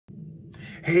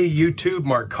Hey YouTube,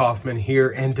 Mark Kaufman here,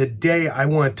 and today I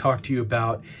want to talk to you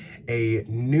about a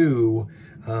new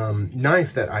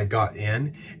knife that I got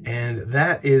in, and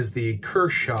that is the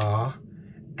Kershaw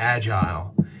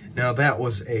Agile. Now that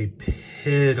was a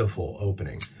pitiful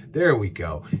opening. There we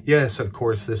go. Yes, of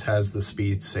course, this has the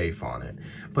speed safe on it.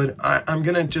 But I'm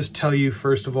going to just tell you,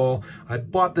 first of all, I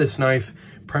bought this knife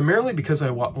primarily because I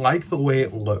like the way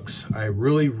it looks. I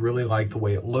really like the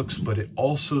way it looks, but it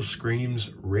also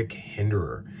screams Rick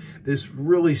Hinderer. This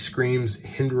really screams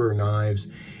Hinderer knives,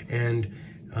 and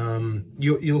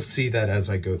you'll see that as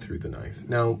I go through the knife.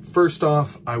 Now, first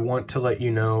off, I want to let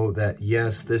you know that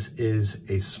yes, this is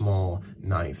a small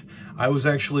knife. I was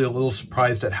actually a little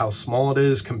surprised at how small it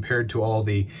is compared to all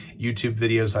the YouTube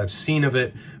videos I've seen of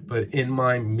it, but in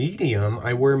my medium,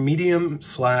 I wear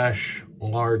medium/large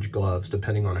gloves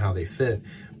depending on how they fit,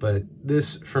 but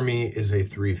this for me is a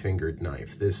 3-fingered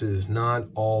knife. This is not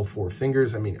all 4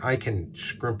 fingers. I mean, I can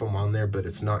scrimp them on there, but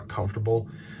it's not comfortable.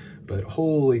 But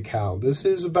holy cow, this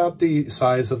is about the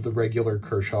size of the regular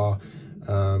Kershaw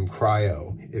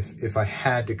Cryo, if I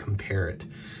had to compare it.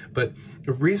 But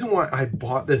the reason why I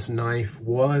bought this knife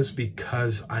was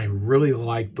because I really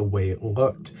liked the way it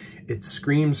looked. It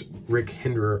screams Rick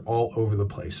Hinderer all over the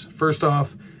place. First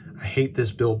off, I hate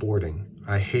this billboarding.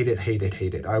 I hate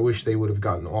it. I wish they would have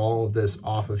gotten all of this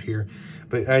off of here.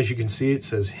 But as you can see, it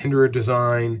says Hinderer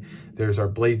Design. There's our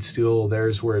blade steel.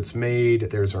 There's where it's made.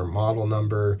 There's our model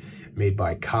number, made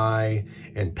by Kai,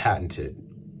 and patented.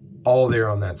 All there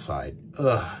on that side.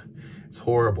 Ugh, it's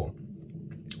horrible.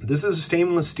 This is a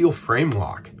stainless steel frame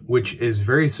lock, which is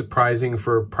very surprising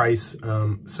for a price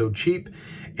so cheap,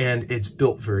 and it's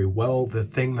built very well. The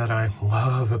thing that I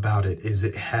love about it is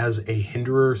it has a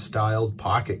Hinderer styled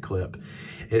pocket clip.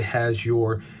 It has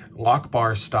your lock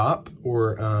bar stop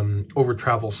or over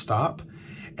travel stop,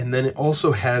 and then it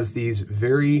also has these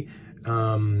very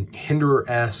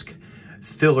Hinderer-esque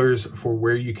fillers for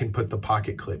where you can put the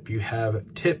pocket clip. You have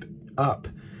tip up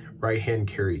right-hand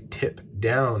carry, tip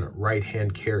down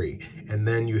right-hand carry, and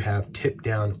then you have tip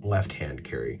down left-hand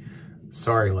carry.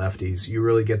 Sorry, lefties, you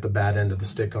really get the bad end of the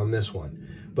stick on this one.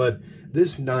 But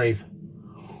this knife,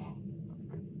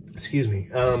 excuse me,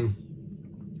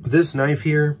 this knife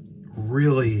here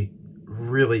really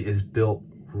is built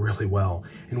really well.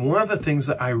 And one of the things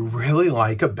that I really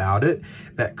like about it,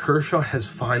 that Kershaw has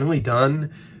finally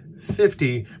done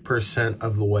 50%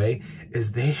 of the way,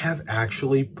 is they have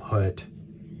actually put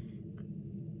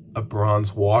a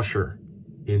bronze washer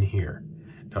in here.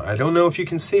 Now, I don't know if you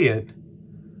can see it.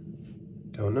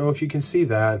 Don't know if you can see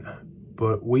that,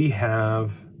 but we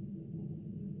have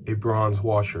a bronze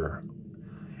washer,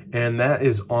 and that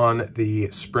is on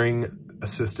the spring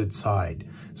assisted side.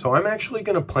 So I'm actually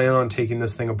going to plan on taking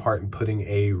this thing apart and putting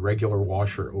a regular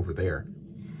washer over there.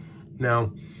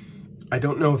 Now, I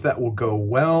don't know if that will go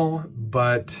well,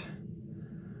 but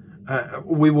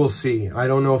we will see. I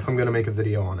don't know if I'm going to make a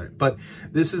video on it, but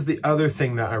this is the other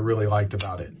thing that I really liked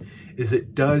about it, is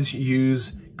it does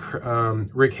use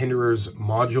Rick Hinderer's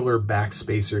modular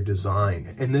backspacer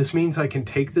design. And this means I can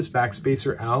take this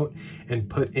backspacer out and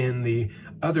put in the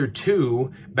other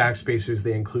 2 backspacers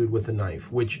they include with the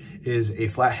knife, which is a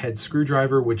flathead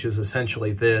screwdriver, which is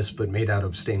essentially this, but made out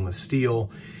of stainless steel,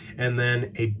 and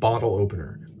then a bottle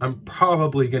opener. I'm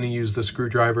probably going to use the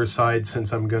screwdriver side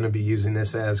since I'm going to be using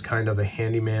this as kind of a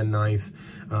handyman knife,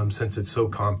 since it's so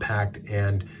compact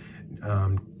and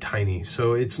tiny.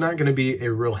 So it's not going to be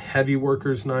a real heavy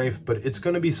worker's knife, but it's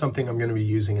going to be something I'm going to be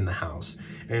using in the house.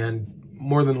 And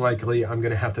more than likely, I'm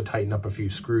going to have to tighten up a few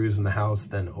screws in the house,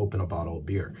 then open a bottle of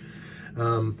beer.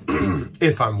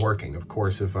 If I'm working, of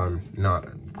course. If I'm not,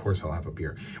 of course, I'll have a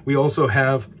beer. We also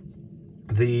have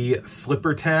the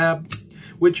flipper tab,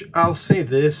 which I'll say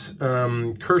this,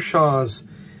 Kershaw's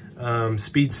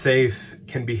speed safe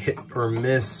can be hit or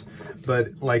miss,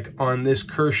 but like on this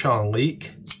Kershaw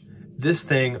Leak, this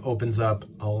thing opens up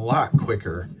a lot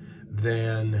quicker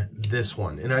than this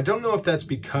one. And I don't know if that's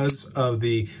because of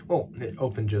the, well, it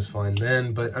opened just fine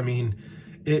then, but I mean,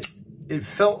 it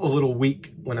felt a little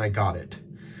weak when I got it.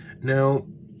 Now,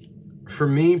 for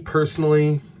me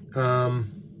personally, I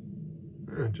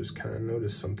just kind of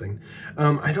noticed something.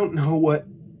 I don't know what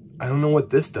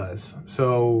this does.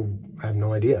 So I have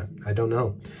no idea. I don't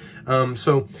know.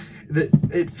 So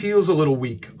it feels a little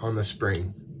weak on the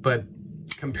spring, but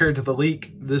compared to the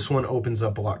Leak, this one opens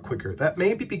up a lot quicker. That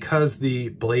may be because the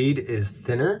blade is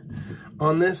thinner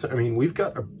on this. I mean, we've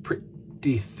got a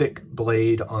pretty thick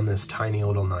blade on this tiny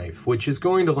little knife, which is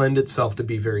going to lend itself to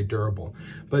be very durable.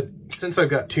 But since I've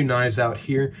got 2 knives out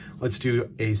here, let's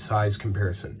do a size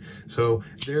comparison. So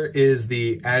there is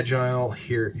the Agile,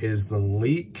 here is the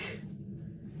Leak,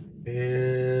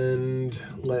 And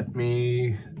let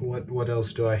me, what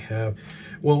else do I have?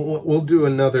 Well, we'll do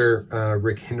another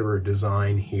Rick Hinderer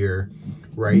design here,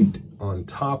 right on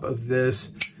top of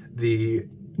this. The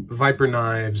Viper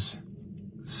Knives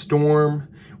Storm,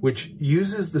 which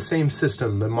uses the same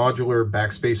system, the modular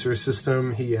backspacer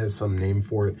system. He has some name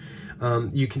for it.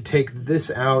 You can take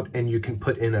this out and you can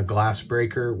put in a glass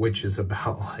breaker, which is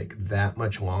about like that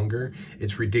much longer.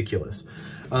 It's ridiculous.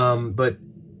 But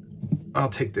I'll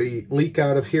take the leak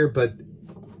out of here, but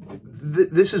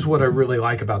this is what I really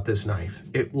like about this knife.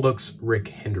 It looks Rick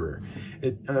Hinderer.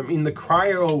 I mean, the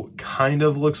Cryo kind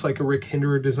of looks like a Rick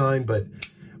Hinderer design, but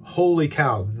holy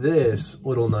cow, this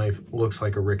little knife looks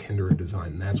like a Rick Hinderer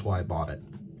design. That's why I bought it.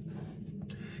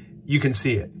 You can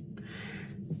see it.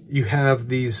 You have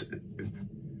these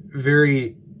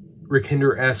very Rick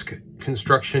Hinderer-esque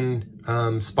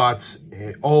construction spots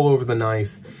all over the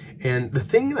knife. And the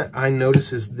thing that I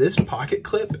notice is this pocket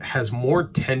clip has more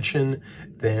tension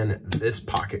than this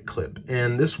pocket clip.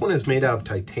 And this one is made out of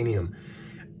titanium.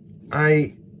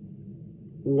 I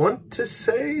want to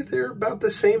say they're about the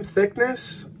same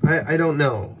thickness. I don't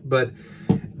know, but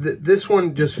this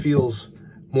one just feels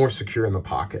more secure in the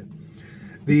pocket.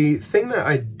 The thing that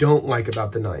I don't like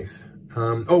about the knife,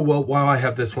 oh, well, while I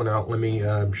have this one out, let me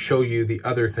show you the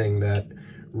other thing that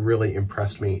really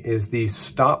impressed me is the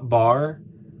stop bar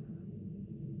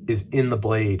is in the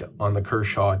blade on the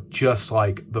Kershaw, just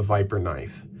like the Viper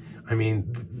knife. I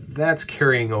mean, that's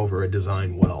carrying over a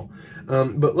design well.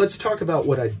 But let's talk about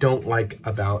what I don't like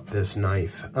about this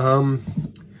knife.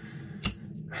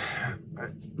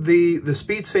 The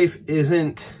speed safe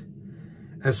isn't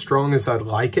as strong as I'd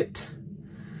like it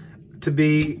to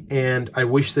be, and I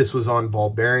wish this was on ball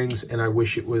bearings, and I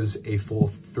wish it was a full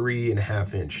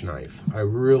 3.5-inch knife. I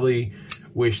really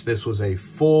wish this was a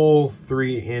full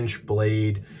 3-inch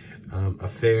blade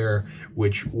affair,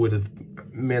 which would have,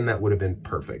 man, that would have been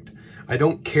perfect. I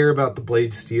don't care about the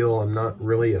blade steel. I'm not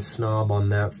really a snob on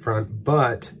that front,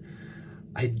 but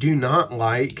I do not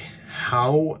like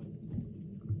how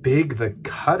big the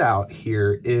cutout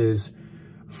here is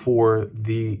for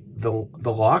the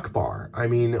lock bar. I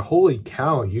mean, holy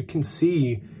cow, you can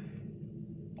see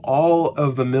all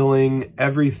of the milling,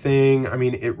 everything. I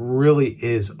mean, it really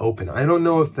is open. I don't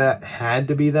know if that had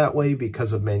to be that way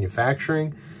because of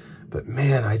manufacturing, but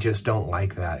man, I just don't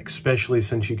like that, especially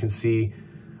since you can see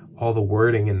all the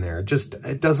wording in there.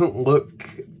 It doesn't look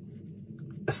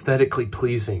aesthetically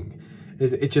pleasing.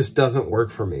 It just doesn't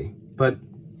work for me. But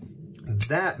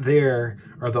that there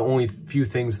are the only few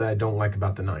things that I don't like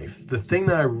about the knife. The thing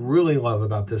that I really love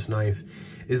about this knife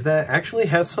is that it actually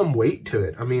has some weight to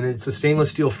it. I mean, it's a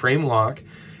stainless steel frame lock.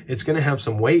 It's going to have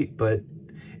some weight, but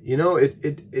you know,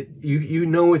 you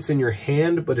know it's in your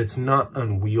hand, but it's not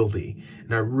unwieldy.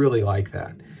 And I really like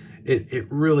that.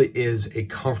 It really is a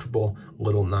comfortable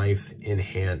little knife in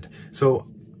hand. So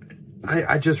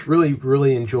I just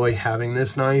really enjoy having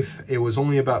this knife. It was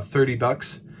only about 30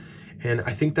 bucks. And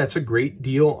I think that's a great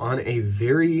deal on a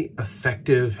very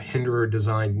effective Hinderer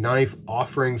designed knife,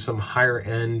 offering some higher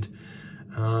end,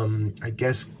 I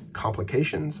guess,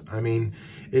 complications. I mean,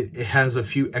 it has a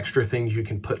few extra things you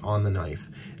can put on the knife.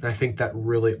 And I think that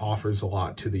really offers a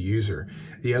lot to the user.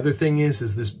 The other thing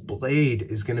is this blade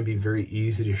is going to be very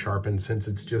easy to sharpen since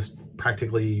it's just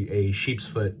practically a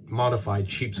modified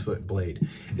sheep's foot blade.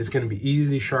 It's going to be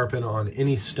easy to sharpen on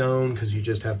any stone because you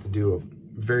just have to do a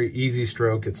very easy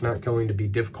stroke. It's not going to be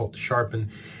difficult to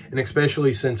sharpen, and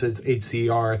especially since it's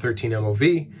HCR 13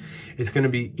 MOV, it's going to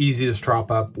be easy to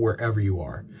strop up wherever you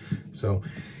are. So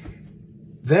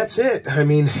that's it. I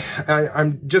mean,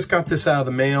 I'm just got this out of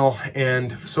the mail,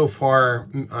 and so far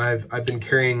I've been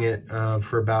carrying it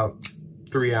for about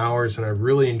 3 hours, and I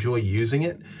really enjoy using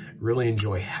it, really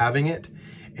enjoy having it,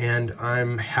 and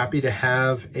I'm happy to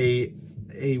have a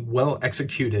well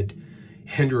executed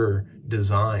Hinderer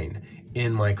design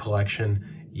in my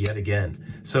collection yet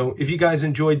again. So if you guys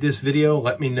enjoyed this video,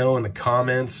 let me know in the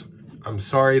comments. I'm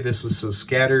sorry this was so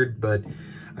scattered, but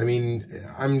I mean,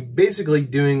 I'm basically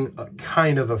doing a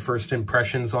kind of a first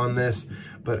impressions on this,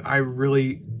 but I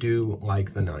really do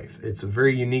like the knife. It's a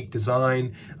very unique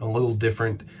design, a little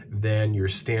different than your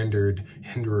standard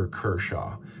Hinderer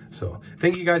Kershaw. So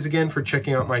thank you guys again for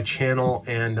checking out my channel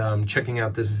and checking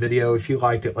out this video. If you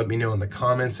liked it, let me know in the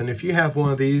comments. And if you have one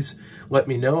of these, let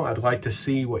me know. I'd like to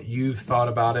see what you've thought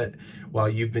about it while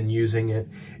you've been using it.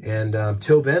 And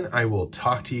till then, I will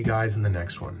talk to you guys in the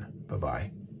next one.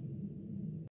 Bye-bye.